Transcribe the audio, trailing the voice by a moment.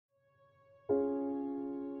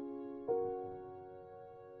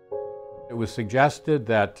It was suggested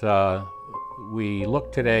that we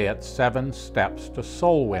look today at 7 steps to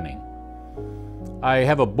soul winning. I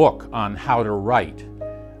have a book on how to write,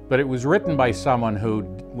 but it was written by someone who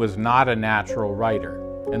was not a natural writer,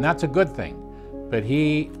 and that's a good thing. But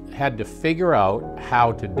he had to figure out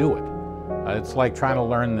how to do it. It's like trying to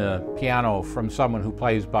learn the piano from someone who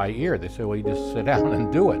plays by ear. They say, well, you just sit down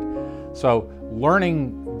and do it. So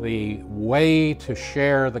learning the way to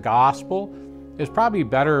share the gospel is probably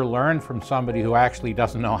better learned from somebody who actually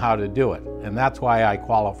doesn't know how to do it. And that's why I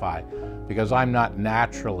qualify, because I'm not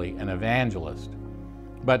naturally an evangelist.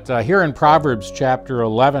 But here in Proverbs chapter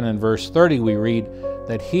 11 and verse 30, we read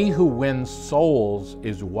that he who wins souls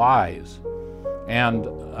is wise. And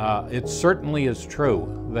it certainly is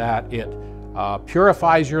true that it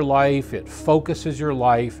purifies your life, it focuses your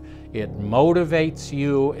life, it motivates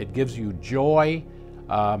you, it gives you joy.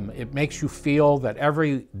 It makes you feel that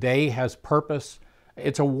every day has purpose.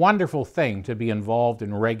 It's a wonderful thing to be involved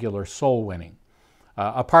in regular soul winning.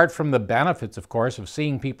 Apart from the benefits, of course, of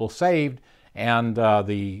seeing people saved and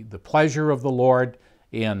the pleasure of the Lord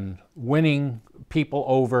in winning people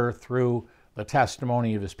over through the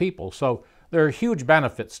testimony of his people. So there are huge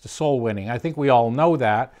benefits to soul winning. I think we all know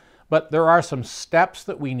that, but there are some steps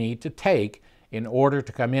that we need to take in order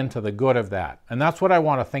to come into the good of that. And that's what I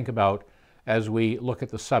want to think about as we look at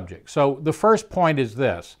the subject. So the first point is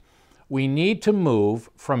this: we need to move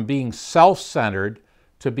from being self-centered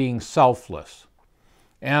to being selfless.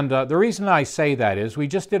 And the reason I say that is we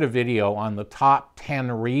just did a video on the top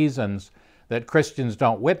 10 reasons that Christians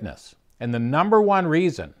don't witness. And the number one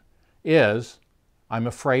reason is, I'm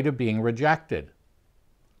afraid of being rejected.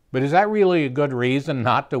 But is that really a good reason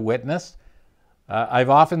not to witness? I've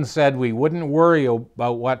often said we wouldn't worry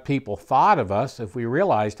about what people thought of us if we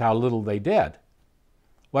realized how little they did.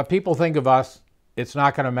 What people think of us, it's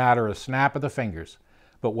not going to matter a snap of the fingers.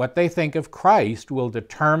 But what they think of Christ will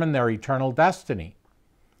determine their eternal destiny.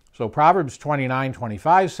 So Proverbs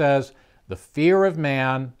 29:25 says, the fear of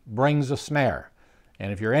man brings a snare.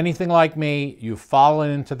 And if you're anything like me, you've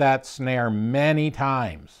fallen into that snare many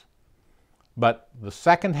times. But the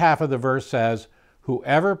second half of the verse says,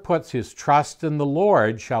 whoever puts his trust in the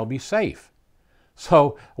Lord shall be safe.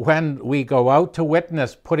 So when we go out to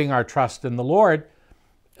witness putting our trust in the Lord,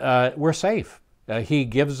 we're safe. He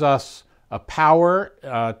gives us a power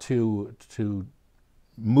to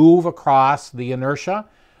move across the inertia.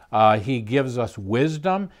 He gives us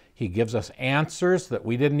wisdom. He gives us answers that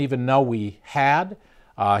we didn't even know we had.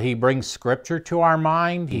 He brings scripture to our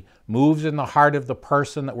mind. He moves in the heart of the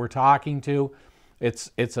person that we're talking to.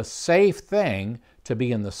 It's a safe thing to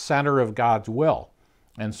be in the center of God's will.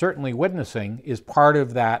 And certainly witnessing is part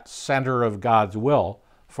of that center of God's will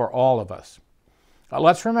for all of us.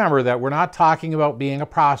 Let's remember that we're not talking about being a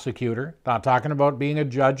prosecutor, not talking about being a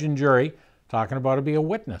judge and jury, talking about being a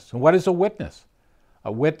witness. And what is a witness?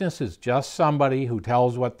 A witness is just somebody who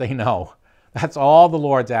tells what they know. That's all the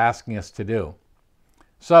Lord's asking us to do.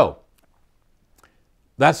 So,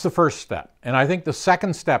 that's the first step. And I think the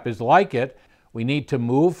second step is like it. We need to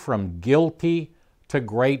move from guilty to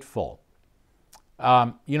grateful.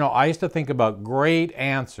 I used to think about great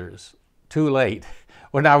answers too late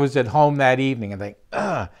when I was at home that evening and think,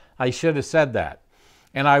 I should have said that.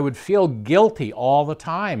 And I would feel guilty all the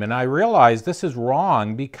time. And I realized this is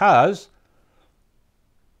wrong because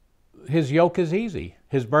his yoke is easy.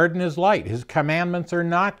 His burden is light. His commandments are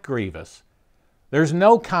not grievous. There's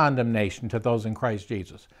no condemnation to those in Christ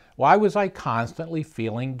Jesus. Why was I constantly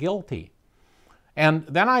feeling guilty? And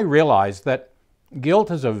then I realized that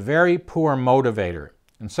guilt is a very poor motivator.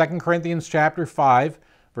 In 2 Corinthians chapter 5,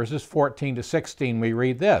 verses 14 to 16, we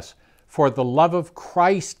read this: for the love of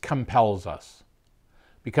Christ compels us,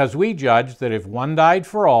 because we judge that if one died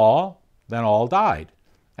for all, then all died,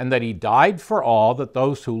 and that he died for all, that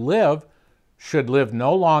those who live should live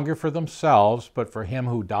no longer for themselves, but for him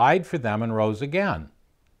who died for them and rose again.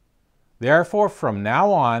 Therefore, from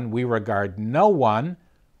now on, we regard no one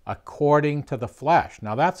according to the flesh.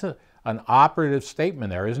 Now, that's an operative statement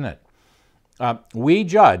there, isn't it? We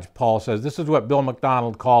judge, Paul says, this is what Bill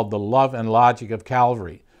MacDonald called the love and logic of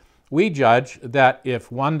Calvary. We judge that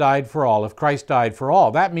if one died for all, if Christ died for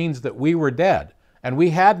all, that means that we were dead and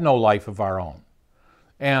we had no life of our own.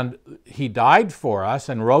 And he died for us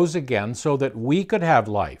and rose again so that we could have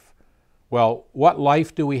life. Well, what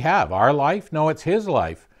life do we have? Our life? No, it's his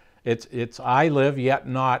life. It's I live, yet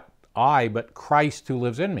not I, but Christ who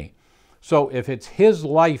lives in me. So if it's his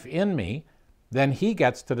life in me, then he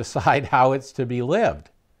gets to decide how it's to be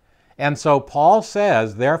lived. And so Paul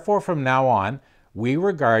says, therefore from now on, we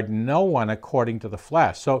regard no one according to the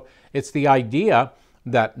flesh. So it's the idea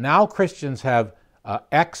that now Christians have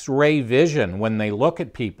X-ray vision when they look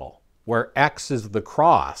at people, where X is the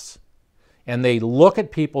cross. And they look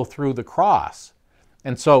at people through the cross.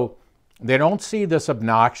 And so they don't see this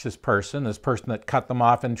obnoxious person, this person that cut them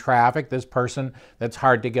off in traffic, this person that's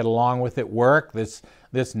hard to get along with at work, this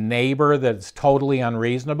neighbor that's totally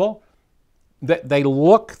unreasonable. They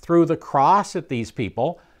look through the cross at these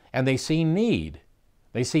people and they see need.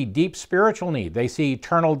 They see deep spiritual need. They see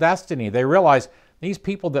eternal destiny. They realize these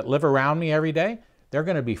people that live around me every day, they're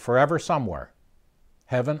going to be forever somewhere,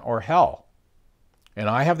 heaven or hell. And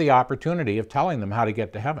I have the opportunity of telling them how to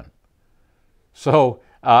get to heaven. So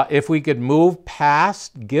if we could move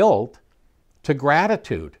past guilt to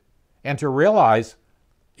gratitude and to realize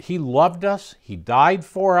He loved us, He died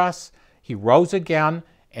for us, He rose again,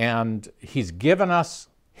 and He's given us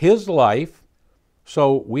His life,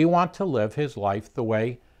 so we want to live His life the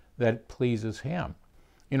way that pleases Him.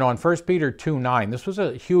 You know, in 1 Peter 2:9, this was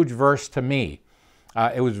a huge verse to me.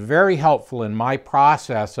 It was very helpful in my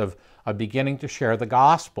process of beginning to share the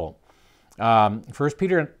gospel. 1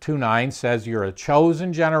 Peter 2:9 says, "You're a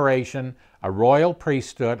chosen generation, a royal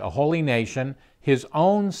priesthood, a holy nation, His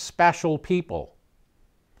own special people,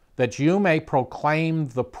 that you may proclaim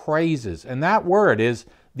the praises." And that word is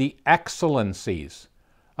the excellencies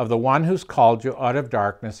of the one who's called you out of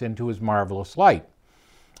darkness into His marvelous light.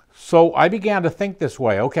 So I began to think this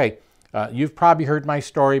way. Okay, you've probably heard my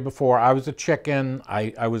story before. I was a chicken.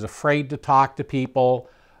 I was afraid to talk to people.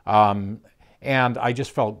 And I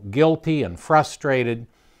just felt guilty and frustrated.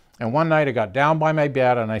 And one night I got down by my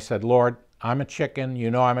bed and I said, "Lord, I'm a chicken.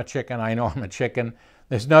 You know I'm a chicken. I know I'm a chicken.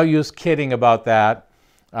 There's no use kidding about that.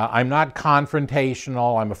 I'm not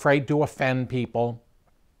confrontational. I'm afraid to offend people.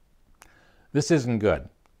 This isn't good.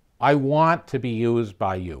 I want to be used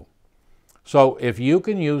by you. So if you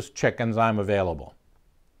can use chickens, I'm available."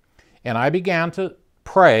 And I began to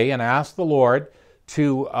pray and ask the Lord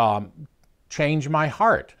to change my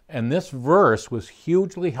heart. And this verse was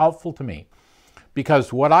hugely helpful to me,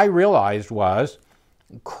 because what I realized was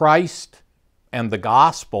Christ and the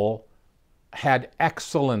gospel had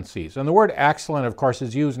excellencies. And the word excellent, of course,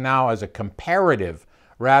 is used now as a comparative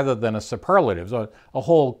rather than a superlative. So a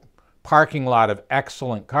whole parking lot of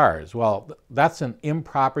excellent cars. Well, that's an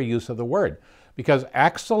improper use of the word, because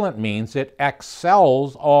excellent means it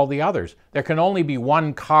excels all the others. There can only be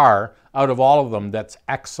one car out of all of them that's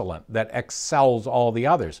excellent, that excels all the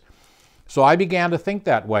others. So I began to think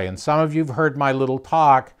that way. And some of you have heard my little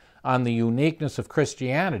talk on the uniqueness of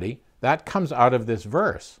Christianity. That comes out of this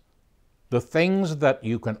verse. The things that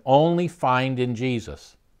you can only find in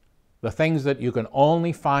Jesus. The things that you can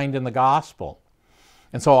only find in the gospel.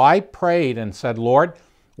 And so I prayed and said, "Lord,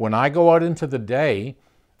 when I go out into the day,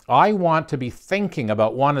 I want to be thinking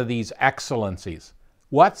about one of these excellencies.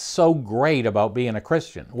 What's so great about being a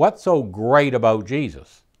Christian? What's so great about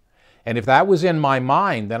Jesus?" And if that was in my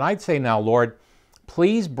mind, then I'd say, "Now, Lord,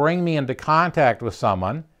 please bring me into contact with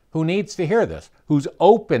someone who needs to hear this, who's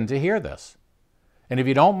open to hear this. And if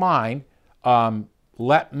you don't mind,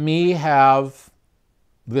 let me have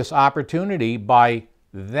this opportunity by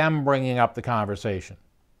them bringing up the conversation."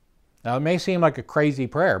 Now, it may seem like a crazy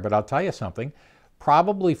prayer, but I'll tell you something.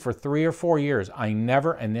 Probably for 3 or 4 years, I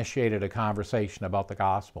never initiated a conversation about the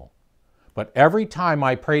gospel. But every time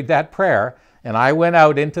I prayed that prayer, and I went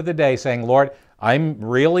out into the day saying, "Lord, I'm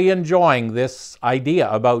really enjoying this idea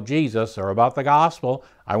about Jesus or about the gospel.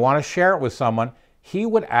 I want to share it with someone," He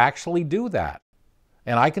would actually do that.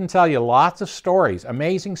 And I can tell you lots of stories,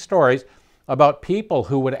 amazing stories, about people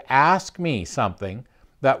who would ask me something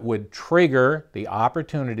that would trigger the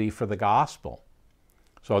opportunity for the gospel.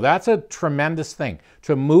 So that's a tremendous thing,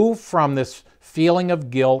 to move from this feeling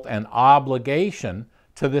of guilt and obligation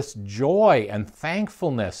to this joy and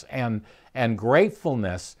thankfulness and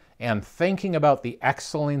gratefulness, and thinking about the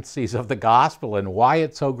excellencies of the gospel and why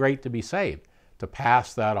it's so great to be saved, to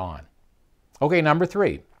pass that on. Okay, number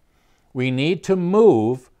 3, we need to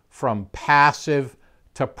move from passive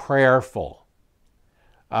to prayerful.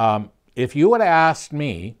 If you had asked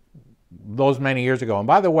me those many years ago, and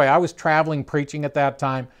by the way, I was traveling preaching at that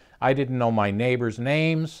time. I didn't know my neighbors'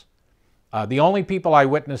 names. The only people I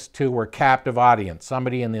witnessed to were captive audience,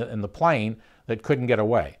 somebody in the plane that couldn't get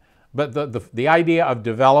away. But the idea of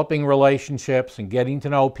developing relationships and getting to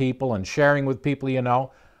know people and sharing with people you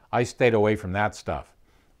know, I stayed away from that stuff.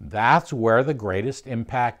 That's where the greatest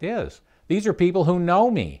impact is. These are people who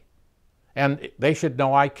know me, and they should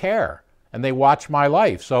know I care, and they watch my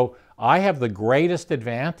life. So I have the greatest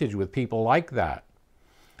advantage with people like that.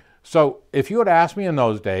 So if you had asked me in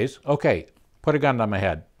those days, okay, put a gun to my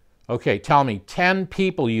head. Okay, tell me 10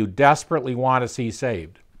 people you desperately want to see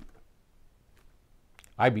saved.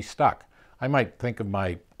 I'd be stuck. I might think of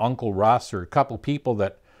my Uncle Russ or a couple people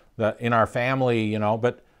that in our family, you know,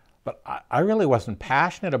 but I really wasn't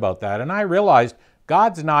passionate about that. And I realized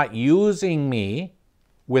God's not using me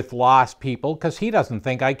with lost people because he doesn't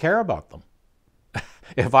think I care about them.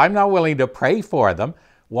 If I'm not willing to pray for them,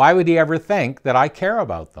 why would he ever think that I care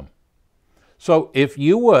about them? So if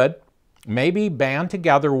you would maybe band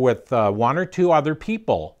together with one or two other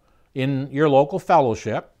people in your local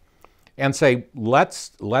fellowship and say,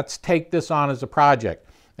 let's take this on as a project.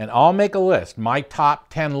 And I'll make a list, my top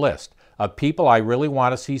 10 list of people I really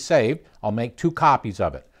want to see saved. I'll make 2 copies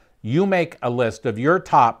of it. You make a list of your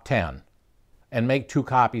top 10 and make 2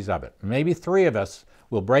 copies of it. Maybe 3 of us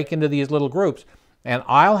will break into these little groups, and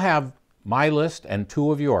I'll have my list and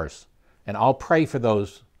 2 of yours, and I'll pray for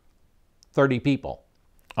those 30 people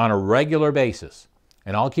on a regular basis.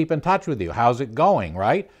 And I'll keep in touch with you. How's it going,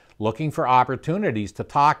 right? Looking for opportunities to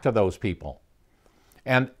talk to those people.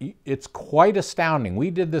 And it's quite astounding.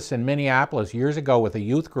 We did this in Minneapolis years ago with a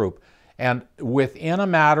youth group, and within a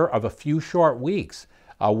matter of a few short weeks,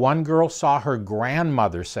 one girl saw her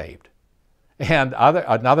grandmother saved, and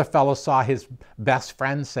another fellow saw his best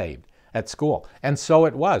friend saved at school. And so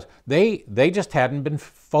it was. They just hadn't been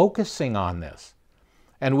focusing on this.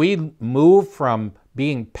 And we moved from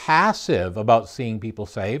being passive about seeing people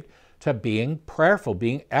saved to being prayerful,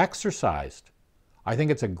 being exercised. I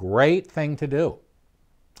think it's a great thing to do.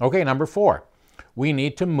 Okay, number 4, we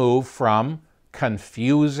need to move from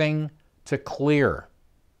confusing to clear.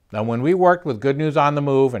 Now, when we worked with Good News on the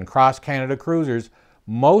Move and Cross Canada Cruisers,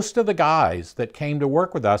 most of the guys that came to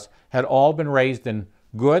work with us had all been raised in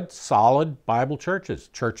good, solid Bible churches,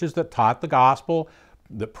 churches that taught the gospel,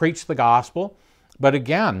 that preached the gospel. But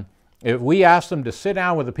again, if we asked them to sit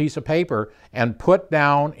down with a piece of paper and put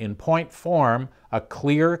down in point form a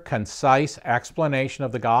clear, concise explanation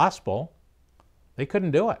of the gospel, they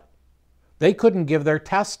couldn't do it. They couldn't give their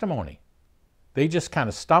testimony. They just kind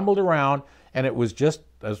of stumbled around, and it was just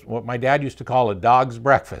as what my dad used to call a dog's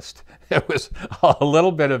breakfast. It was a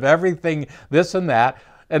little bit of everything, this and that.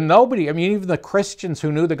 And nobody, I mean, even the Christians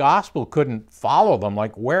who knew the gospel couldn't follow them.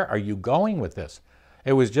 Like, where are you going with this?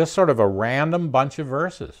 It was just sort of a random bunch of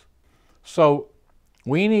verses. So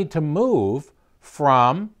we need to move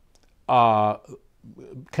from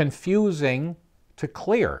confusing to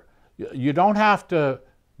clear. You don't have to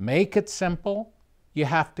make it simple. You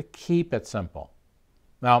have to keep it simple.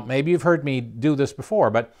 Now, maybe you've heard me do this before,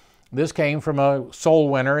 but this came from a soul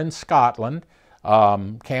winner in Scotland,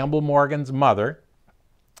 Campbell Morgan's mother,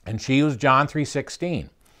 and she used John 3:16.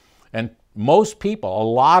 And most people, a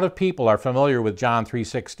lot of people are familiar with John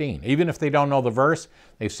 3:16. Even if they don't know the verse,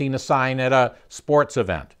 they've seen a sign at a sports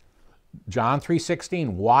event. John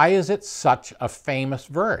 3:16, why is it such a famous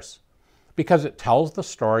verse? Because it tells the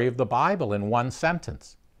story of the Bible in one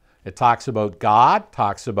sentence. It talks about God,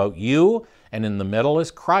 talks about you, and in the middle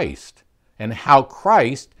is Christ, and how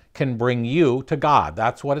Christ can bring you to God.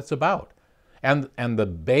 That's what it's about. And the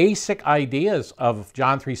basic ideas of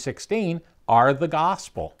John 3:16 are the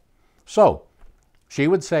gospel. So, she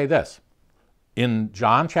would say this. In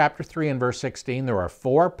John chapter 3 and verse 16, there are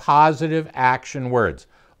 4 positive action words.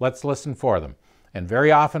 Let's listen for them. And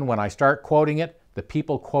very often when I start quoting it, the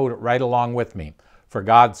people quote it right along with me. For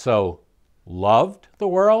God so loved the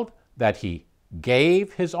world that he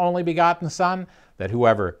gave his only begotten Son, that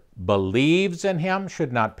whoever believes in him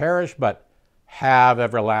should not perish, but have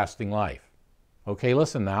everlasting life. Okay,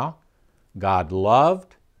 listen now. God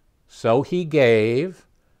loved, so he gave.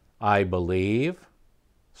 I believe,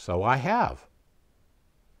 so I have.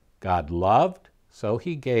 God loved, so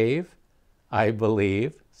he gave. I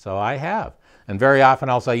believe, so I have. And very often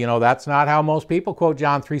I'll say, you know, that's not how most people quote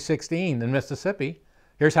John 3:16 in Mississippi.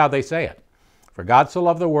 Here's how they say it. For God so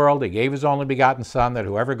loved the world, he gave his only begotten Son, that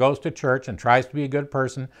whoever goes to church and tries to be a good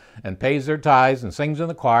person and pays their tithes and sings in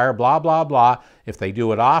the choir, blah, blah, blah, if they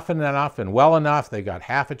do it often enough and well enough, they got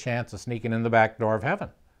half a chance of sneaking in the back door of heaven.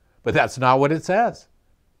 But that's not what it says.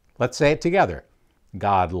 Let's say it together.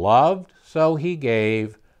 God loved, so he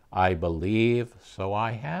gave. I believe, so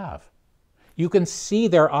I have. You can see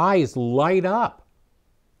their eyes light up.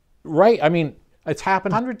 Right? I mean, it's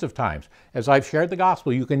happened hundreds of times. As I've shared the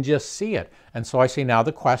gospel, you can just see it. And so I say, now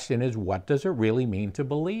the question is, what does it really mean to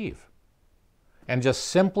believe? And just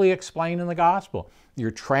simply explain in the gospel.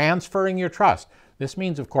 You're transferring your trust. This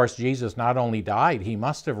means, of course, Jesus not only died, he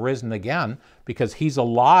must have risen again because he's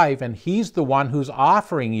alive and he's the one who's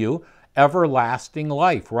offering you everlasting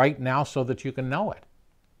life right now so that you can know it.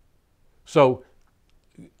 So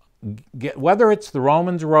whether it's the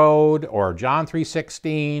Romans Road or John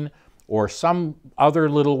 3:16 or some other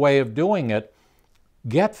little way of doing it,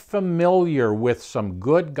 Get familiar with some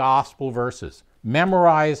good gospel verses.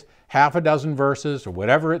 Memorize half a dozen verses or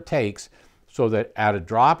whatever it takes so that at a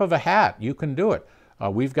drop of a hat, you can do it.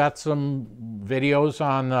 We've got some videos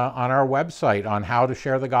on our website on how to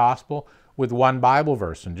share the gospel with one Bible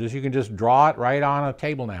verse, and you can just draw it right on a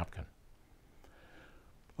table napkin.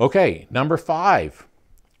 Okay, number 5,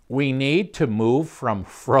 we need to move from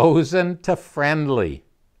frozen to friendly.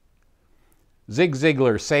 Zig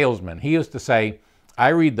Ziglar, salesman, he used to say, I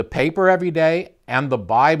read the paper every day and the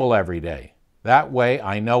Bible every day. That way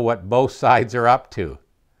I know what both sides are up to.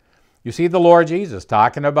 You see the Lord Jesus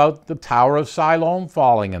talking about the Tower of Siloam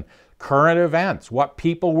falling and current events, what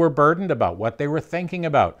people were burdened about, what they were thinking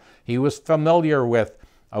about. He was familiar with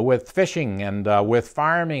fishing and with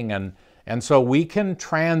farming, and so we can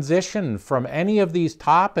transition from any of these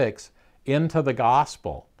topics into the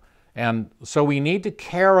gospel. And so we need to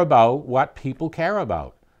care about what people care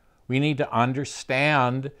about. We need to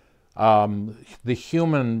understand the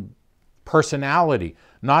human personality,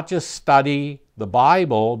 not just study the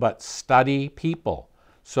Bible, but study people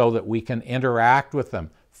so that we can interact with them,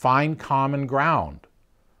 find common ground.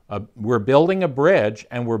 We're building a bridge,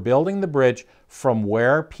 and we're building the bridge from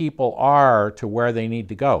where people are to where they need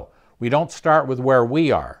to go. We don't start with where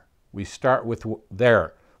we are. We start with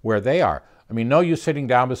where they are. I mean, no use sitting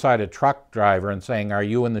down beside a truck driver and saying, are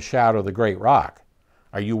you in the shadow of the great rock?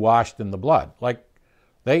 Are you washed in the blood? Like,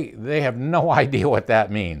 they have no idea what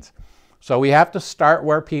that means. So we have to start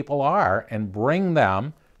where people are and bring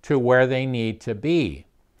them to where they need to be.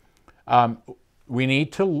 We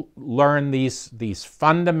need to learn these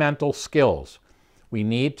fundamental skills. We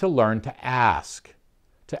need to learn to ask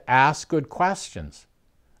good questions.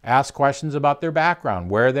 Ask questions about their background,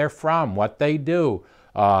 where they're from, what they do,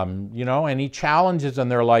 any challenges in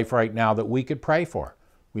their life right now that we could pray for.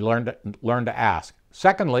 We learn to ask.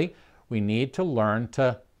 Secondly, we need to learn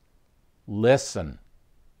to listen.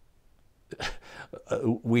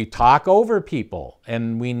 We talk over people,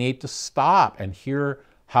 and we need to stop and hear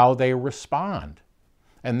how they respond.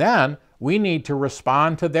 And then we need to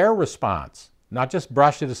respond to their response, not just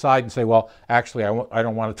brush it aside and say, well, actually, I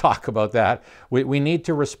don't want to talk about that. We need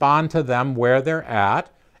to respond to them where they're at,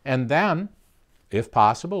 and then, if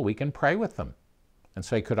possible, we can pray with them and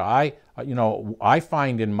say, could I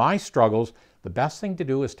find in my struggles, the best thing to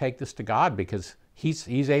do is take this to God, because he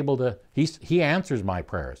answers my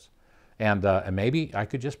prayers. And maybe I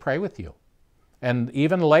could just pray with you. And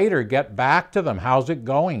even later, get back to them. How's it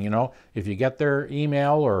going? If you get their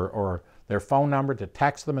email or their phone number, to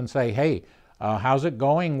text them and say, hey, how's it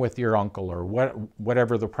going with your uncle, or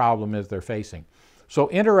whatever the problem is they're facing. So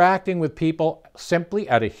interacting with people simply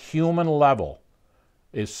at a human level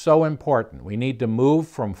is so important. We need to move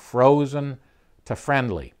from frozen to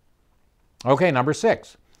friendly. Okay, number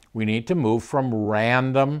 6, we need to move from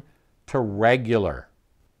random to regular.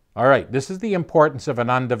 All right, this is the importance of an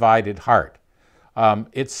undivided heart.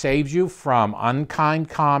 It saves you from unkind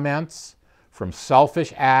comments, from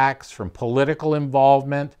selfish acts, from political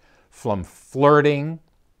involvement, from flirting,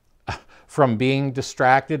 from being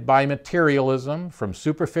distracted by materialism, from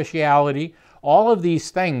superficiality, all of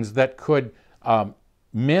these things that could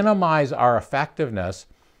minimize our effectiveness.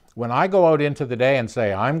 When I go out into the day and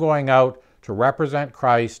say, I'm going out to represent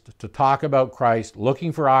Christ, to talk about Christ,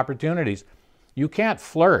 looking for opportunities, you can't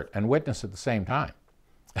flirt and witness at the same time.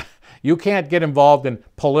 You can't get involved in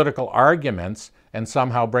political arguments and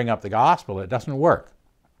somehow bring up the gospel. It doesn't work.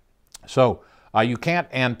 So you can't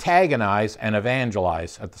antagonize and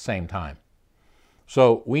evangelize at the same time.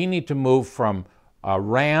 So we need to move from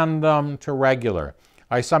random to regular.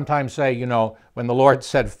 I sometimes say, when the Lord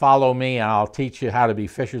said, follow me and I'll teach you how to be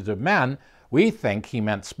fishers of men, we think he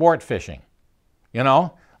meant sport fishing.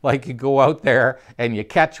 Like you go out there and you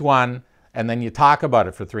catch one and then you talk about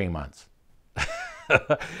it for 3 months.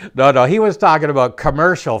 No, he was talking about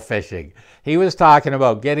commercial fishing. He was talking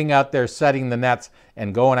about getting out there, setting the nets,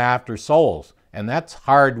 and going after souls. And that's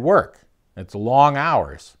hard work. It's long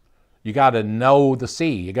hours. You got to know the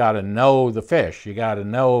sea. You got to know the fish. You got to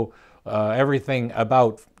know everything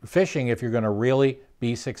about fishing if you're going to really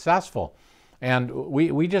be successful. And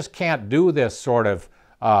we just can't do this sort of,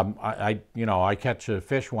 I catch a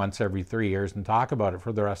fish once every 3 years and talk about it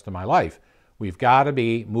for the rest of my life. We've got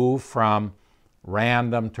to move from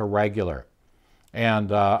random to regular.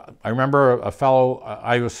 And I remember a fellow,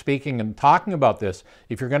 I was speaking and talking about this.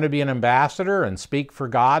 If you're going to be an ambassador and speak for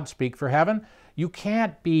God, speak for heaven, you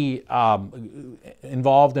can't be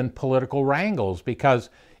involved in political wrangles, because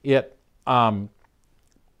it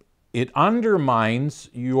undermines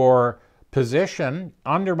your position,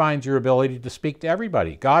 undermines your ability to speak to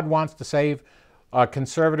everybody. God wants to save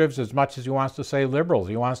conservatives as much as he wants to save liberals.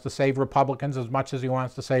 He wants to save Republicans as much as he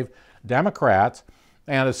wants to save Democrats.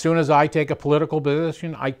 And as soon as I take a political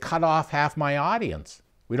position, I cut off half my audience.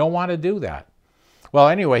 We don't want to do that. Well,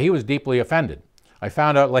 anyway, he was deeply offended. I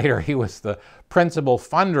found out later he was the principal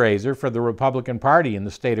fundraiser for the Republican Party in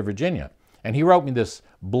the state of Virginia. And he wrote me this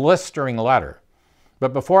blistering letter.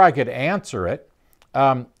 But before I could answer it,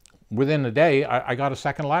 within a day, I got a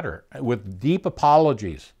second letter with deep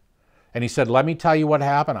apologies. And he said, let me tell you what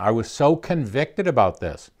happened. I was so convicted about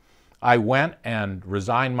this. I went and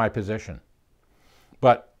resigned my position.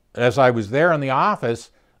 But as I was there in the office,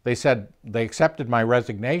 they said they accepted my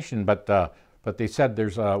resignation, but they said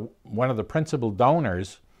there's one of the principal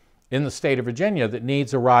donors in the state of Virginia that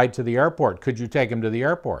needs a ride to the airport. Could you take him to the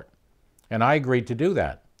airport? And I agreed to do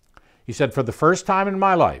that. He said, for the first time in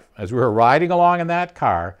my life, as we were riding along in that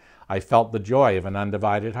car, I felt the joy of an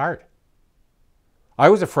undivided heart. I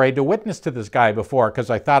was afraid to witness to this guy before because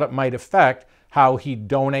I thought it might affect how he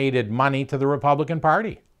donated money to the Republican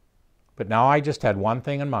Party. But now I just had one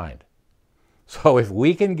thing in mind. So if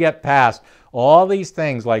we can get past all these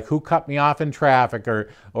things like who cut me off in traffic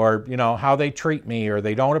or you know, how they treat me or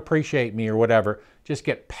they don't appreciate me or whatever, just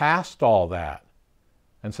get past all that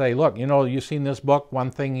and say, look, you know, you've seen this book,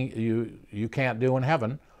 one thing you can't do in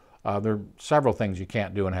heaven. There are several things you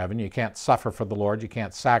can't do in heaven. You can't suffer for the Lord. You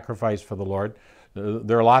can't sacrifice for the Lord.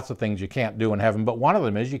 There are lots of things you can't do in heaven, but one of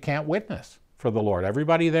them is you can't witness for the Lord.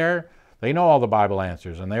 Everybody there, they know all the Bible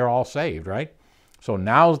answers and they're all saved, right? So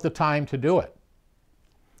now's the time to do it.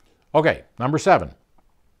 Okay, number 7.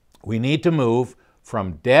 We need to move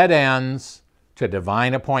from dead ends to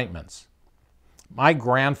divine appointments. My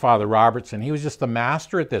grandfather Robertson, he was just the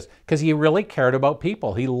master at this because he really cared about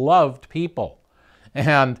people. He loved people.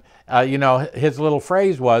 And, you know, his little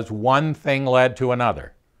phrase was, one thing led to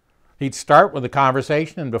another. He'd start with a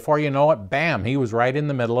conversation and before you know it, bam, he was right in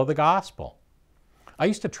the middle of the gospel. I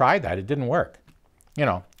used to try that. It didn't work. You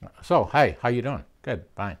know, so, hey, how you doing? Good,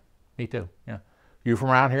 fine. Me too, yeah. You from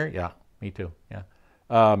around here? Yeah, me too,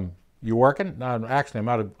 yeah. You working? No, actually, I'm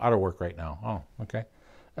out of work right now. Oh, okay.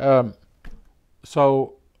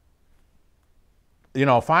 So, you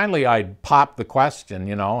know, finally I'd pop the question,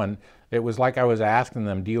 you know, and it was like I was asking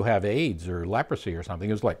them, do you have AIDS or leprosy or something?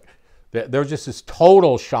 It was like, there was just this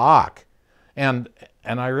total shock. And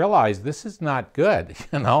I realized this is not good,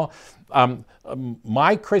 you know.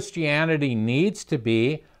 My Christianity needs to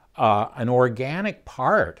be an organic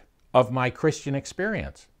part of my Christian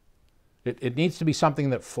experience. It needs to be something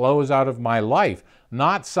that flows out of my life,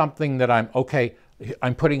 not something that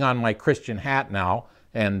I'm putting on my Christian hat now,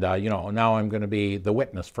 and you know, now I'm going to be the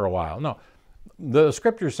witness for a while. No, the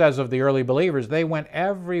scripture says of the early believers, they went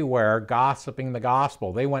everywhere gossiping the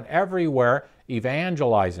gospel. They went everywhere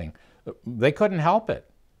evangelizing. They couldn't help it.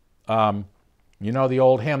 You know the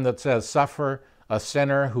old hymn that says, suffer a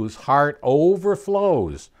sinner whose heart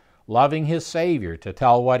overflows, loving his Savior to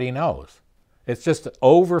tell what he knows. It's just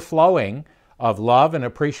overflowing of love and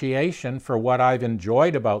appreciation for what I've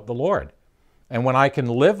enjoyed about the Lord. And when I can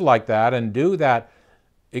live like that and do that,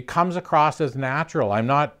 it comes across as natural. I'm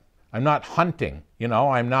not hunting, you know,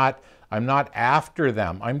 I'm not after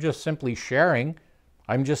them. I'm just simply sharing.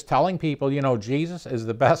 I'm just telling people, you know, Jesus is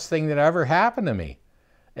the best thing that ever happened to me.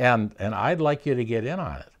 And I'd like you to get in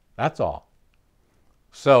on it. That's all.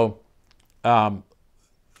 So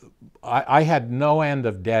I had no end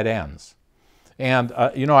of dead ends. And,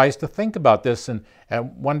 you know, I used to think about this, and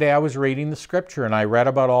one day I was reading the scripture, and I read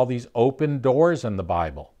about all these open doors in the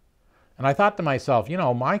Bible. And I thought to myself, you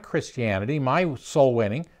know, my Christianity, my soul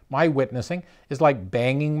winning, my witnessing is like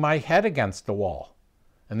banging my head against the wall.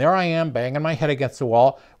 And there I am banging my head against the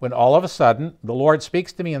wall when all of a sudden the Lord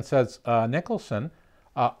speaks to me and says, Nicholson,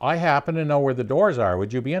 I happen to know where the doors are.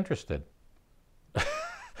 Would you be interested?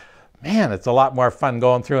 Man, it's a lot more fun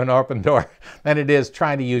going through an open door than it is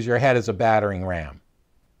trying to use your head as a battering ram.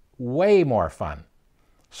 Way more fun.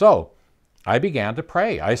 So I began to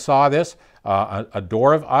pray. I saw this, a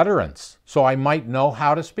door of utterance, so I might know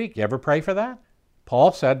how to speak. You ever pray for that?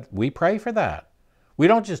 Paul said we pray for that. We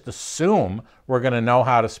don't just assume we're going to know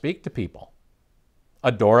how to speak to people.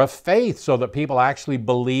 A door of faith so that people actually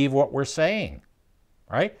believe what we're saying,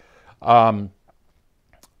 right? A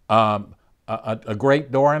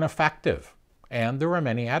great door and effective. And there are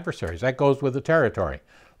many adversaries. That goes with the territory.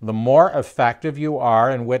 The more effective you are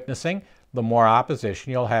in witnessing, the more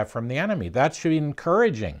opposition you'll have from the enemy. That should be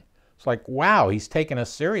encouraging. It's like, wow, he's taking us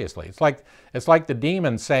seriously. It's like the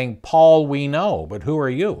demon saying, Paul, we know, but who are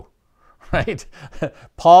you? Right?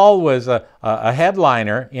 Paul was a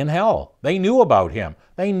headliner in hell. They knew about him.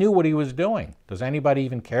 They knew what he was doing. Does anybody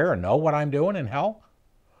even care or know what I'm doing in hell?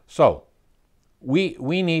 So,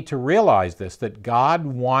 we need to realize this, that God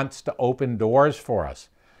wants to open doors for us.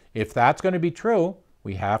 If that's going to be true,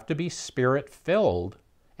 we have to be Spirit-filled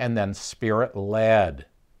and then Spirit-led.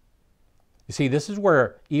 You see, this is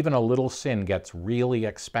where even a little sin gets really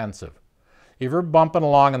expensive. If you're bumping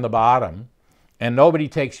along in the bottom and nobody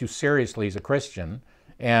takes you seriously as a Christian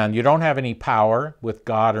and you don't have any power with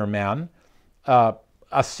God or men, a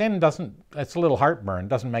sin it's a little heartburn,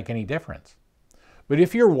 doesn't make any difference. But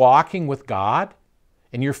if you're walking with God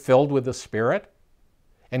and you're filled with the Spirit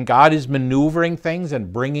and God is maneuvering things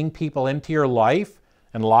and bringing people into your life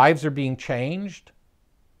and lives are being changed,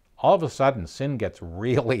 all of a sudden sin gets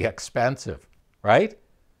really expensive, right?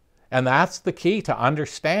 And that's the key, to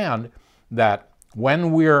understand that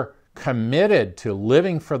when we're committed to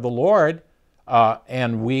living for the Lord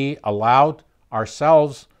and we allow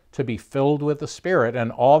ourselves to be filled with the Spirit,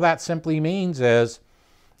 and all that simply means is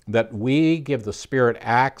that we give the Spirit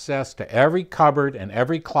access to every cupboard and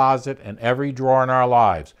every closet and every drawer in our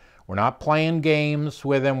lives. We're not playing games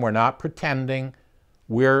with Him. We're not pretending.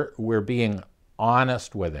 We're being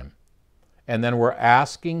honest with Him. And then we're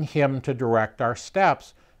asking Him to direct our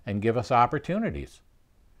steps and give us opportunities.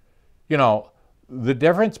 You know, the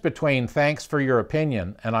difference between thanks for your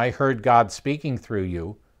opinion and I heard God speaking through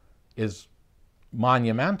you is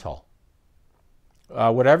monumental.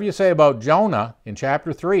 Whatever you say about Jonah, in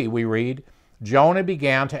chapter 3 we read, Jonah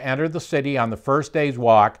began to enter the city on the first day's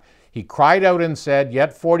walk. He cried out and said,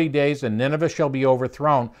 "Yet 40 days and Nineveh shall be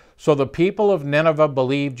overthrown." So the people of Nineveh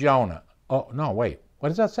believed Jonah. Oh, no, wait. What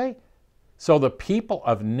does that say? So the people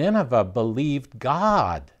of Nineveh believed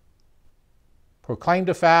God. Proclaimed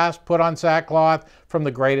a fast, put on sackcloth, from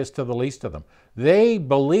the greatest to the least of them. They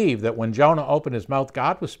believed that when Jonah opened his mouth,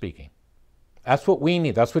 God was speaking. That's what we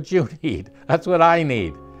need. That's what you need. That's what I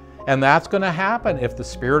need. And that's going to happen if the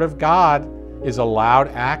Spirit of God is allowed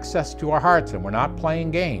access to our hearts and we're not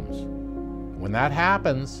playing games. When that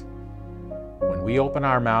happens, when we open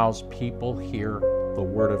our mouths, people hear the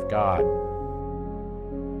Word of God.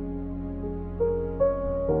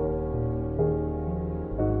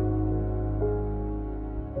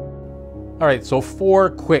 All right, so 4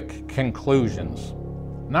 quick conclusions.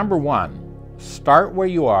 Number 1, start where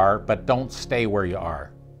you are, but don't stay where you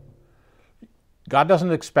are. God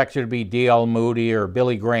doesn't expect you to be D.L. Moody or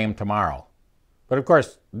Billy Graham tomorrow. But of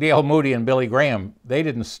course, D.L. Moody and Billy Graham, they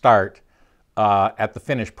didn't start at the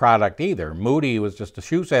finished product either. Moody was just a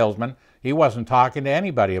shoe salesman. He wasn't talking to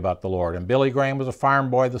anybody about the Lord. And Billy Graham was a farm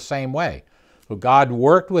boy the same way. So God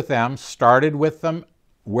worked with them, started with them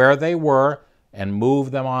where they were, and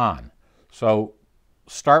moved them on. So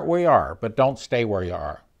start where you are, but don't stay where you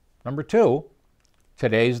are. Number 2,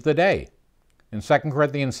 today's the day. In 2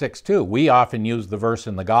 Corinthians 6:2, we often use the verse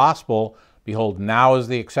in the gospel, "Behold, now is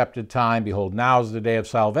the accepted time. Behold, now is the day of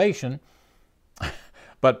salvation."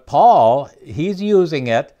 But Paul, he's using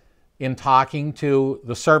it in talking to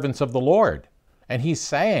the servants of the Lord. And he's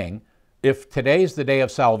saying, if today's the day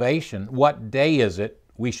of salvation, what day is it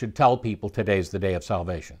we should tell people today's the day of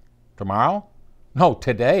salvation? Tomorrow? No,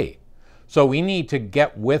 today. So we need to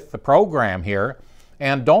get with the program here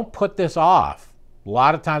and don't put this off. A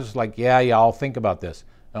lot of times it's like, yeah, I'll think about this.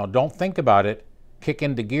 No, don't think about it. Kick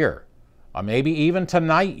into gear. Maybe even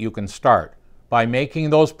tonight you can start by making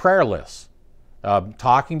those prayer lists,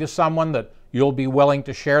 talking to someone that you'll be willing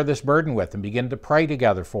to share this burden with and begin to pray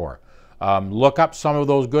together for. Look up some of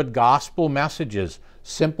those good gospel messages,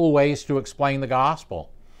 simple ways to explain the gospel.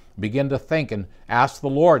 Begin to think and ask the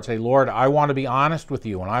Lord, say, Lord, I want to be honest with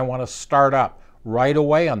you and I want to start up right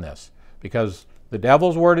away on this, because the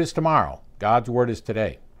devil's word is tomorrow. God's word is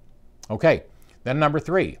today. Okay, then number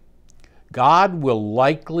 3, God will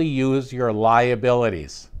likely use your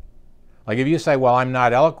liabilities. Like if you say, well, I'm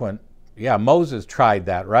not eloquent. Yeah, Moses tried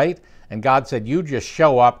that, right? And God said, you just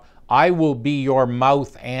show up. I will be your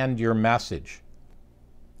mouth and your message.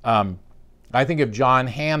 I think of John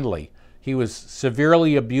Handley. He was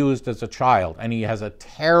severely abused as a child, and he has a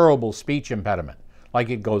terrible speech impediment.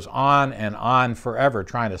 Like it goes on and on forever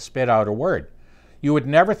trying to spit out a word. You would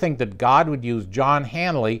never think that God would use John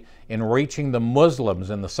Handley in reaching the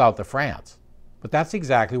Muslims in the south of France. But that's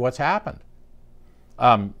exactly what's happened.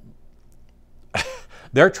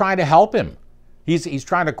 They're trying to help him. He's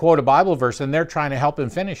trying to quote a Bible verse, and they're trying to help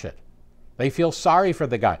him finish it. They feel sorry for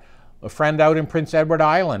the guy. A friend out in Prince Edward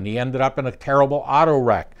Island, he ended up in a terrible auto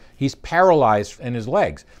wreck. He's paralyzed in his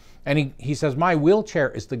legs. And he says, my wheelchair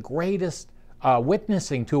is the greatest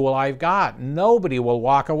witnessing tool I've got. Nobody will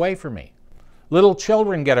walk away from me. Little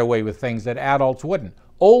children get away with things that adults wouldn't.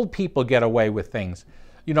 Old people get away with things.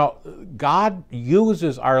 You know, God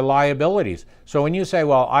uses our liabilities. So when you say,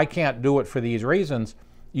 well, I can't do it for these reasons,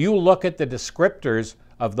 you look at the descriptors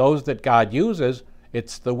of those that God uses,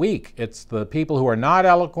 it's the weak. It's the people who are not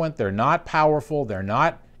eloquent, they're not powerful, they're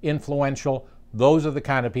not influential. Those are the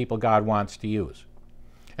kind of people God wants to use.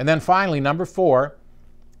 And then finally, number 4,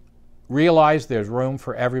 realize there's room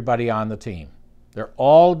for everybody on the team. There are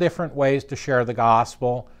all different ways to share the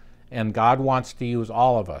gospel, and God wants to use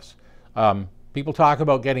all of us. People talk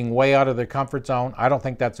about getting way out of their comfort zone. I don't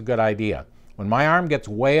think that's a good idea. When my arm gets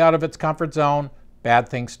way out of its comfort zone, bad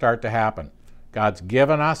things start to happen. God's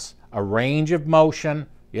given us a range of motion.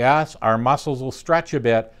 Yes, our muscles will stretch a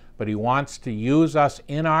bit, but He wants to use us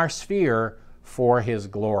in our sphere for His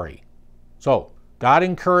glory. So, God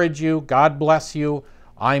encourage you. God bless you.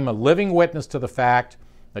 I'm a living witness to the fact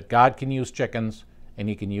that God can use chickens, and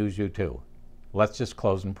He can use you too. Let's just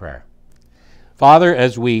close in prayer. Father,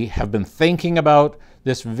 as we have been thinking about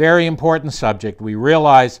this very important subject, we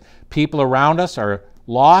realize people around us are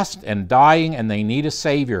lost and dying, and they need a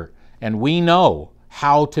Savior. And we know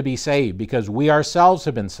how to be saved because we ourselves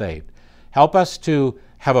have been saved. Help us to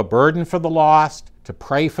have a burden for the lost, to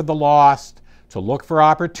pray for the lost, to look for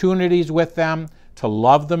opportunities with them, to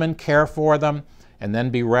love them and care for them, and then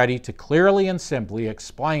be ready to clearly and simply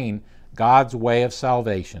explain God's way of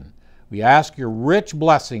salvation. We ask your rich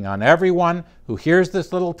blessing on everyone who hears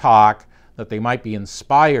this little talk, that they might be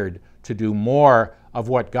inspired to do more of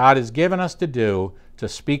what God has given us to do, to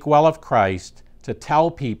speak well of Christ, to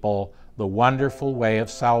tell people the wonderful way of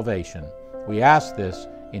salvation. We ask this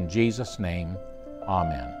in Jesus' name.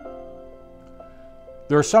 Amen.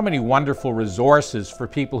 There are so many wonderful resources for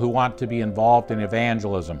people who want to be involved in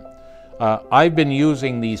evangelism. I've been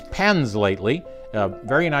using these pens lately. A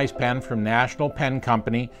very nice pen from National Pen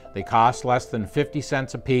Company. They cost less than 50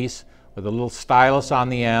 cents a piece with a little stylus on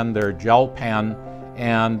the end. They're a gel pen,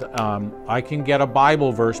 and I can get a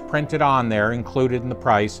Bible verse printed on there, included in the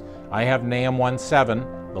price. I have Nahum 1:7.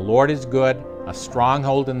 The Lord is good, a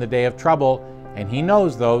stronghold in the day of trouble, and He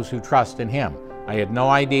knows those who trust in Him. I had no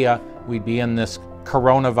idea we'd be in this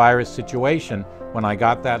coronavirus situation when I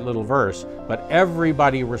got that little verse, but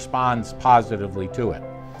everybody responds positively to it.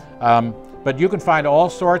 But you can find all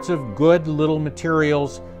sorts of good little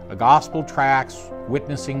materials, gospel tracts,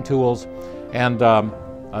 witnessing tools, and a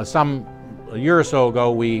year or so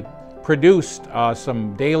ago we produced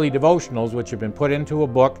some daily devotionals which have been put into a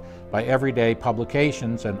book by Everyday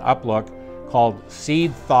Publications and Uplook called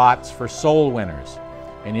Seed Thoughts for Soul Winners.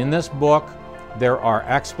 And in this book there are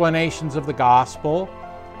explanations of the gospel,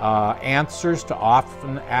 answers to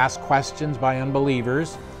often asked questions by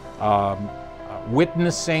unbelievers,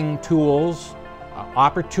 witnessing tools,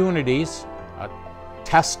 opportunities,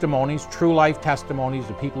 testimonies, true life testimonies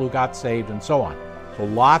of people who got saved, and so on. So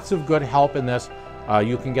lots of good help in this.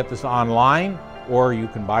 You can get this online, or you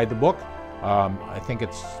can buy the book. I think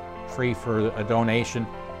it's free for a donation.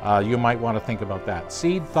 You might want to think about that.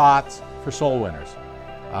 Seed Thoughts for Soul Winners.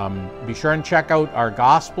 Be sure and check out our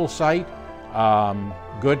gospel site,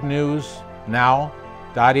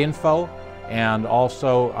 goodnewsnow.info, and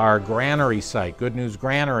also our Granary site, Good News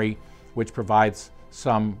Granary, which provides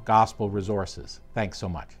some gospel resources. Thanks so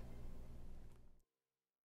much.